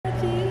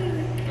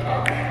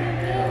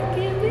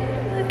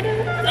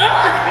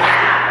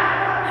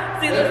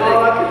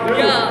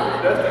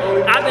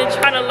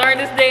turn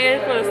this day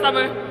in for the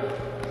summer.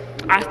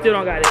 I still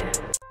don't got it.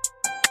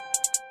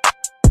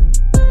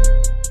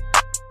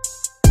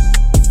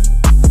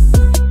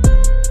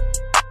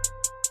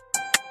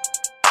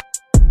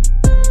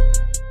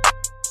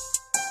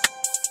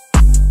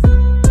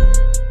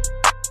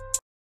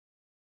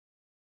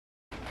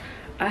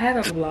 I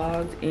haven't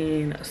vlogged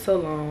in so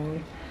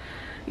long.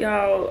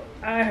 Y'all,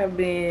 I have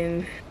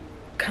been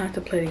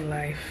contemplating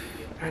life,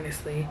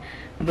 honestly.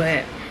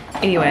 But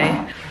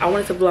anyway, I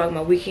wanted to vlog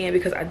my weekend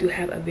because I do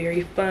have a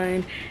very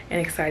fun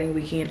and exciting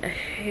weekend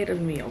ahead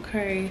of me,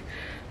 okay?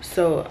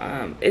 So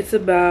it's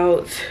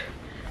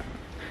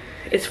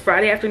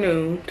Friday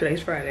afternoon.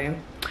 Today's Friday.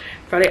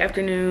 Friday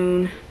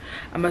afternoon,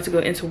 I'm about to go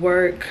into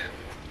work.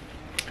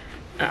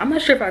 I'm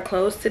not sure if I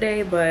closed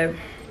today, but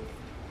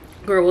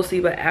girl, we'll see.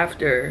 But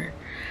after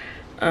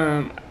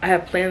I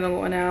have plans on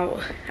going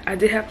out. I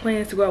did have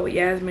plans to go out with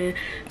Yahzmine.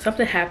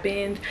 Something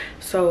happened,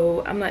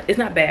 so it's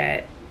not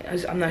bad.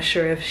 I'm not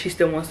sure if she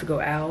still wants to go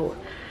out,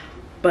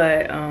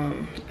 but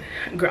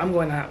girl, I'm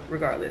going out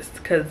regardless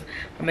because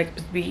my makeup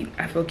is beat.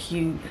 I feel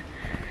cute.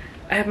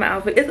 I have my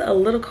outfit. It's a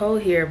little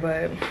cold here,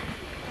 but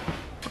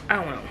I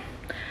don't know.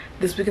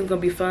 This weekend's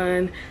gonna be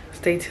fun.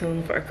 Stay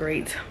tuned for a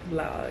great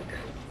vlog.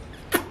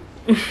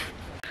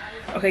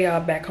 Okay,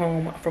 y'all, back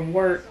home from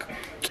work.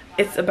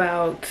 It's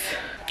about,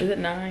 is it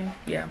 9?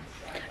 Yeah,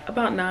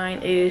 about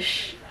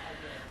 9-ish.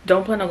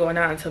 Don't plan on going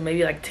out until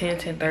maybe like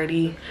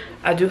 10:30.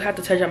 I do have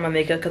to touch up my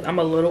makeup because I'm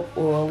a little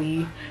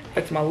oily.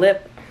 Fix my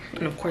lip,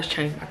 and of course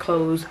change my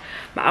clothes.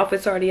 My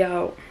outfit's already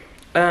out.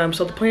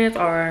 So the plans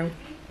are,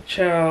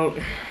 child,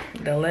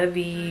 the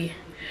Levy,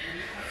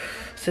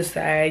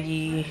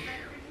 Society,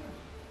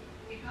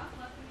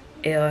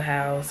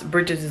 Yael'S,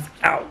 Bridges is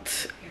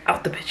out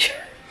the picture.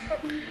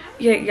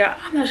 Yeah,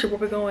 I'm not sure where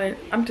we're going.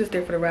 I'm just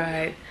there for the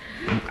ride.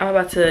 I'm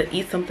about to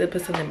eat something,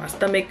 put something in my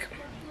stomach,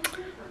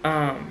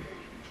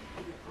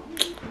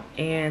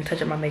 and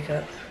touch up my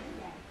makeup.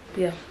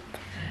 Yeah,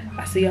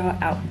 I see y'all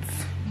out.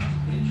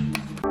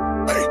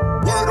 Hey,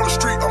 word on the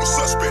street, I'm a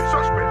suspect.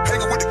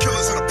 Hanging with the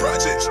killers in the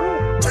projects.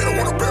 Taylor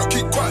want a barrel,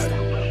 keep quiet.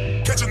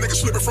 Catch a nigga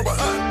slipping from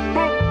behind.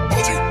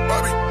 OG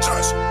Bobby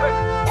Johnson.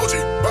 OG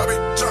Bobby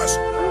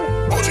Johnson.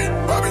 OG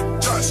Bobby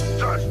Johnson.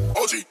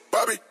 OG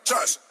Bobby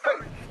Johnson.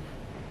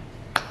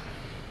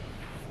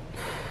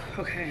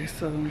 Okay,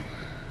 so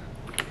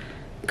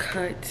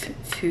cut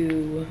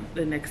to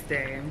the next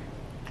day.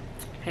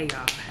 Hey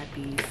y'all,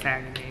 happy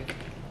Saturday.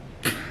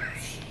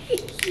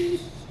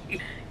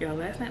 Y'all,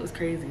 last night was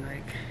crazy.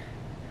 Like,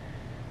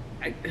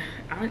 I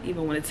don't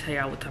even want to tell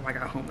y'all what time I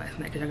got home last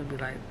night because y'all gonna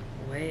be like,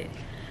 what?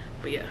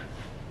 But yeah.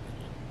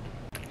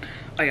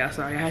 Oh yeah,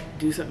 sorry, I had to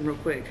do something real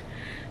quick.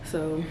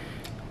 So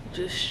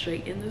just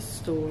straight in the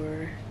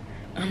store.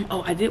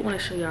 Oh, I did want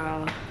to show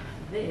y'all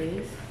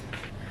this.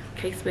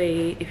 Kate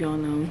Spade, if y'all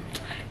know,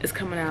 is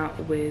coming out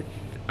with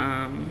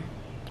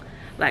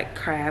like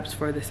crabs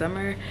for the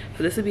summer.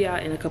 So this will be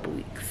out in a couple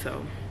weeks.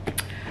 So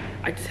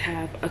I just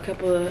have a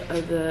couple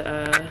of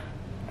the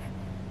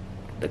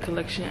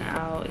collection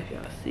out. If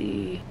y'all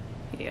see,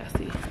 yeah, I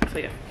see. So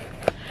yeah,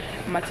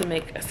 I'm about to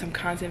make some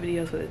content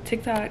videos for the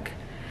TikTok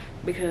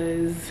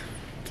because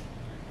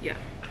yeah,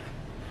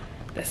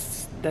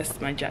 that's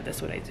my job.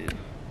 That's what I do.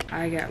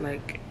 I got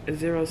like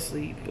 0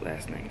 sleep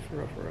last night, for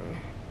real.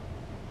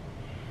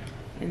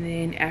 And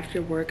then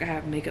after work I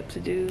have makeup to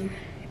do,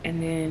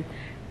 and then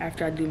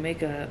after I do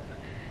makeup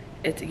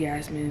it's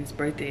Yahzmine's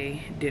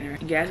birthday dinner.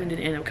 Yahzmine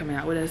didn't end up coming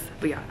out with us,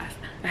 but yeah,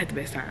 I had the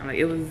best time. Like,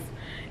 it was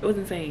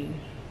insane.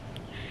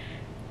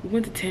 We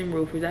went to Tim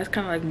Roofers. That's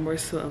kind of like more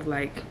so of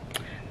like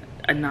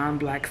a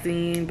non-black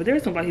scene, but there were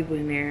some black people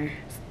in there.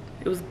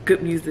 It was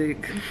good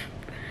music.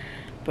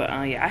 But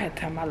yeah, I had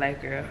time of my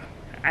life, girl.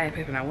 I didn't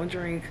pay for not one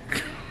drink.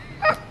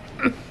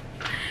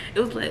 It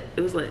was lit.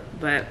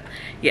 But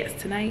yes,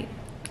 tonight,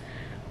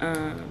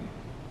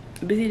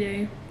 busy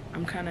day.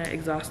 I'm kind of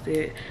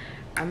exhausted.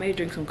 I may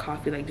drink some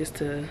coffee, like, just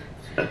to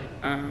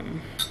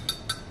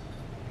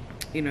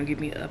you know, get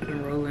me up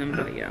and rolling.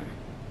 But yeah,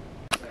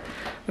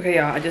 okay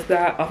y'all, I just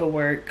got off of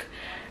work.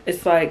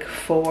 It's like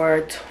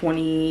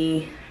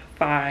 4:25.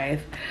 I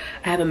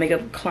have a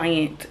makeup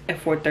client at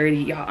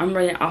 4:30. Y'all, I'm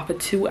running off of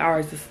 2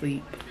 hours of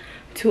sleep.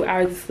 2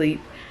 hours of sleep.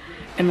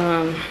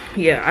 And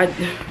yeah,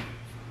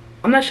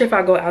 I'm not sure if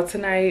I'll go out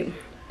tonight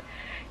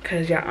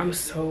because yeah, I'm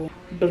so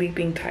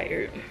bleeping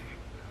tired.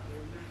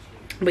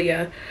 But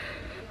yeah,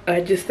 I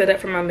just set up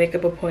for my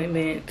makeup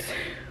appointment,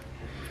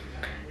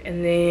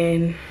 and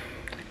then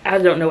I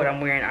don't know what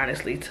I'm wearing,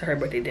 honestly, to her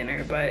birthday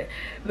dinner, but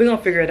we're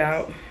gonna figure it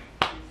out.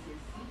 I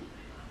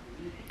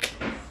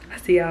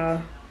see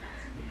y'all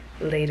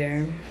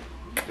later.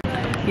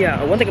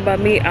 Yeah, one thing about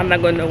me, I'm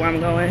not gonna know where I'm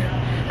going,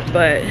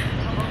 but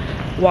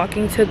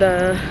walking to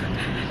the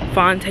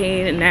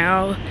Fontaine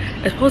now.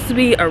 It's supposed to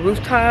be a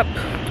rooftop,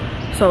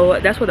 so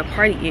that's where the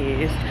party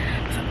is.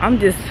 So I'm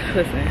just,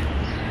 listen,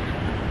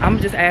 I'm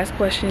just ask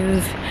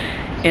questions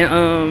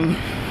and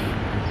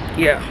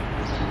yeah,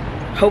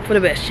 hope for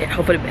the best, shit,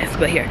 hope for the best.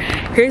 But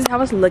here's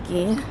how it's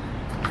looking.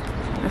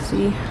 Let's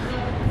see,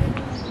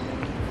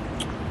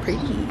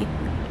 pretty.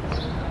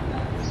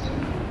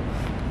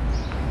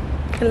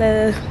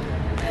 Hello.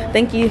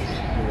 Thank you.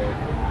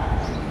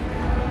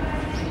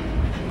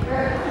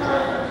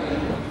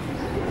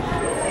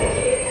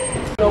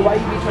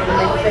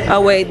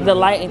 Oh wait, the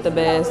light ain't the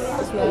best.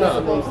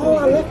 Oh,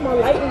 I left my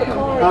light in the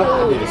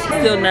car.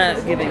 Still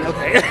not giving,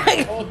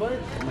 okay.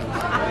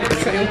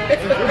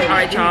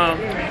 Alright y'all,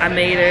 I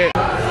made it.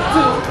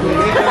 How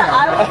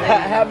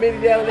many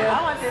down there?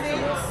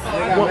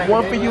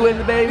 One for you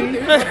and the baby.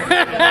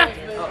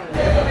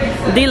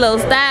 D-Lo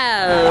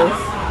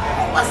Styles.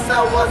 What's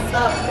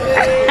up?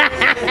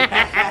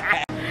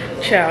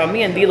 Child,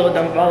 me and D-Lo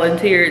done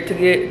volunteered to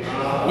get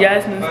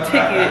Yahzmine's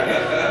ticket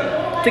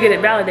to get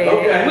it validated.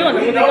 Okay. We don't know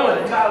where we're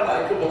going.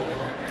 Come on.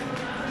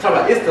 Talk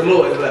about it's the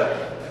lowest level.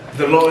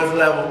 The lowest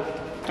level.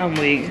 I'm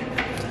weak.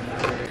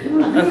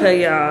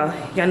 Okay,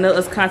 y'all know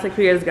us content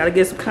creators gotta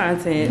get some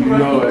content.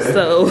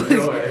 So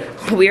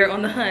we are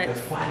on the hunt.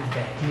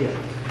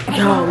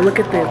 Y'all, look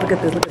at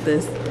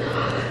this.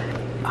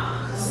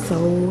 Oh,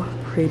 so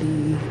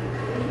pretty.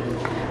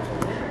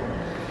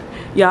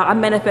 Y'all,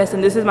 I'm manifesting.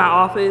 This is my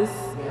office.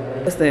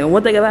 Listen,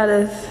 one thing about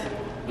us,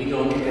 we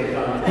gonna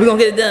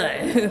get it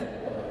done.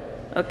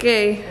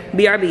 Okay,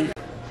 BRB.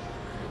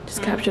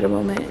 Just capture the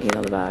moment, you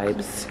know the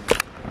vibes.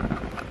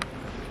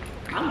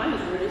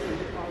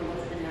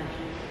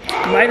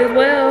 Might as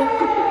well.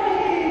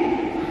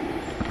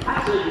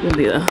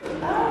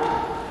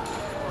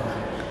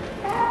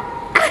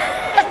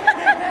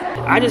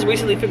 I just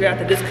recently figured out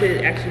that this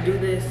could actually do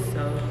this,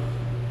 so.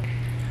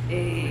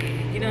 Hey,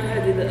 you know how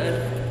to do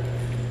the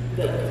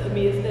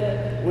Tamia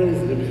step? When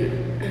is it?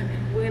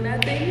 When I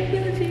think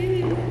about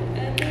you, I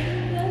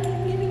think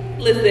about you.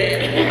 Listen.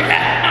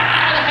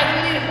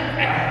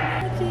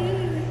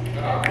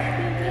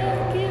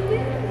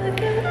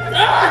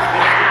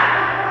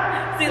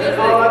 See, listen.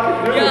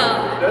 Yo,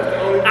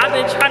 I've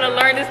been trying to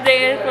learn this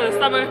dance for the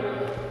summer.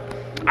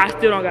 I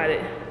still don't got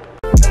it.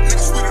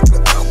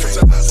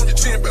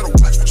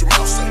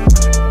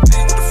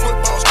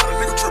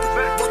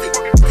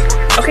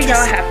 Okay,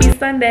 y'all, happy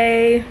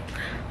Sunday.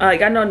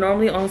 Y'all know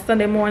normally on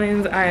Sunday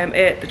mornings I am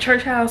at the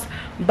church house,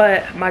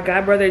 but my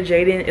god brother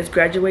Jaden is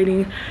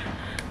graduating.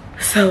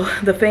 So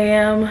the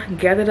fam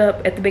gathered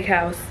up at the big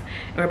house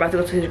and we're about to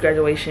go to his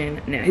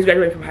graduation now. He's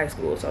graduating from high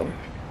school, so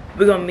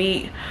we're gonna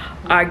meet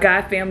our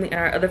god family and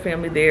our other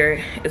family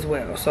there as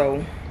well.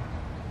 So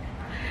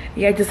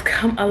yeah, just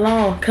come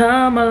along.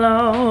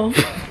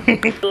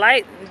 The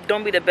light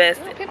don't be the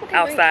best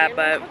outside,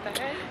 but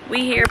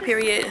we here,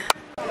 period.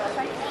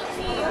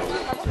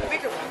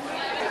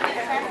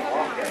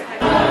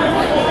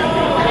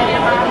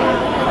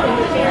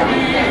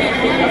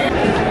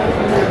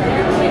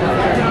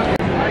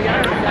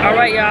 All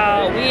right,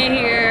 y'all, we in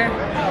here.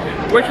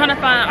 We're trying to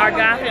find our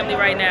god family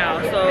right now,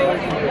 so.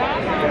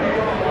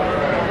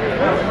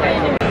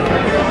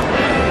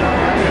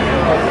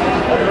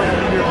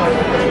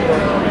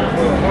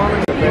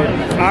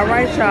 All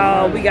right,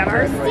 y'all, we got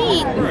our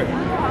seat.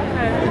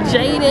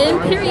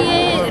 Jaden,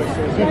 period.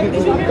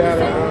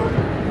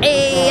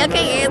 Hey,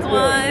 okay,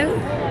 Antoine.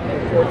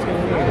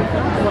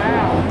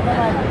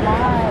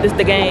 Wow. This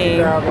the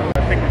game. All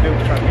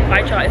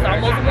right, y'all, it's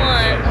almost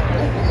 1.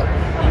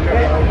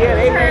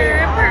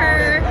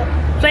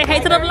 Say hey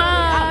to the vlog.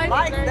 I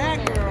like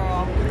that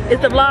girl.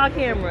 It's the vlog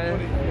camera.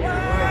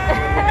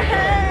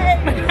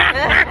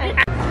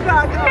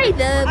 Hey,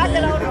 Doug.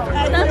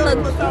 That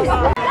looks cute.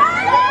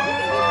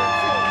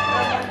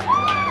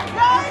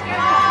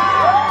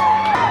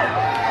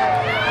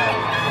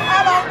 I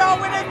don't know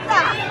when it's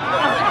not.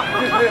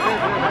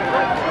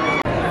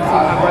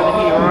 See my brother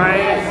here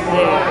right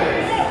there.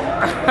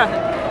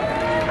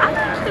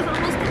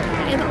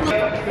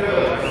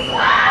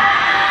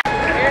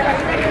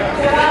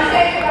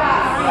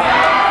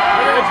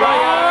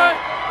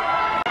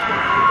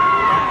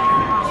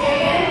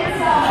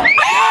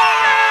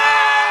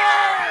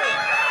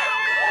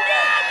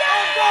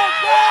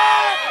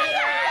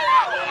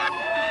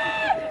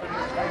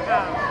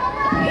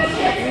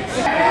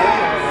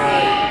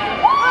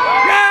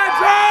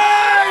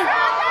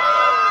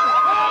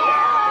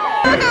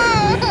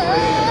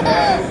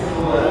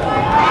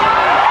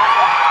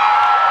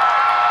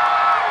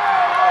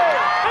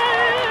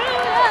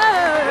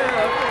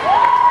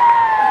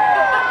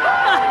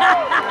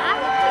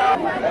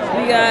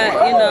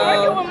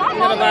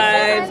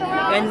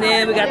 And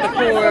then we got the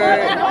chord.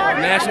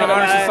 National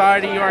Honor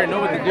Society, you already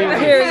know what to do.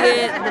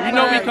 Period. You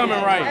know we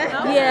coming right.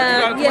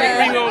 Yeah,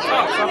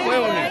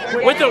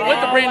 With the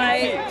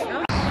brand new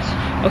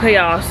kids. Okay,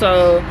 y'all,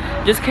 so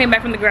just came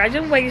back from the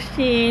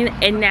graduation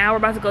and now we're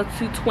about to go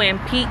to Twin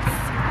Peaks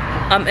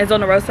in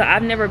Zona Rosa.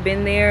 I've never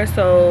been there,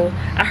 so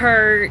I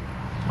heard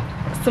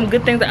some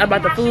good things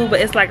about the food,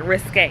 but it's like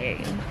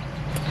risque.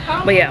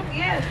 But yeah,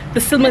 the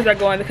siblings are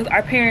going because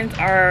our parents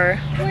are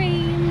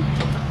lame.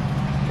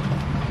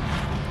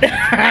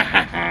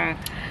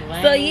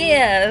 So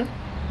yeah,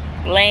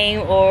 lame,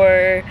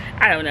 or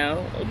I don't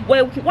know.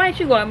 Wait, why aren't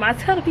you going, Ma?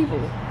 Tell the people.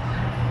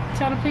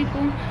 Tell the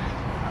people,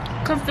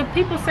 because the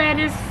people said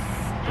it's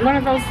one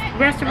of those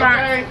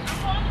restaurants.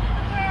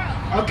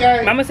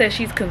 Okay. Mama says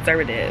she's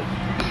conservative,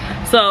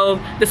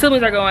 So the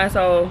siblings are going,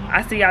 so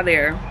I see y'all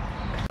there.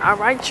 All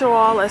right,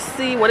 y'all, let's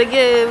see what it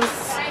gives.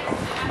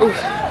 Ooh.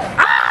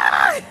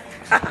 Ah!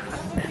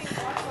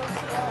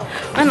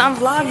 And I'm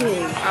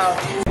vlogging. Oh.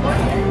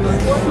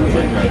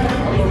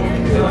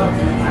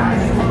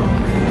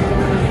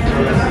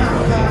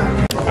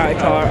 All right,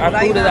 y'all, our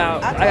food is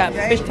out. I got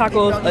fish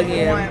tacos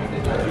again.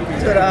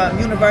 To the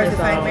University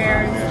of St.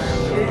 Mary's.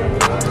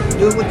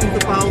 Do what you're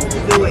supposed to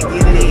do and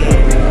get it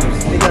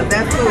in. Because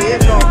that's who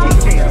is going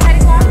to teach you.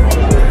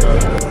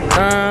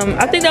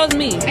 I think that was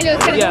me. I know,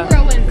 it's kind of Yeah.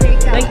 whirlwind.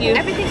 Thank you.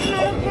 Everything's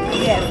not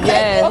okay? Yes.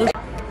 Yes.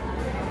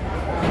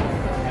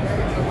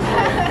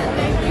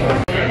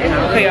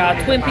 Okay,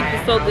 y'all, Twin Peaks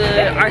is so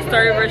good. Our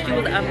server, she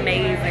was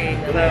amazing.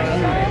 So,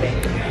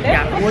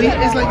 yeah. Well,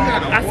 it's like you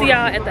got I see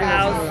y'all at the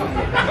house,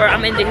 or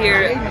I'm into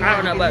here. I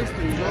don't know, but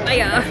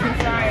yeah.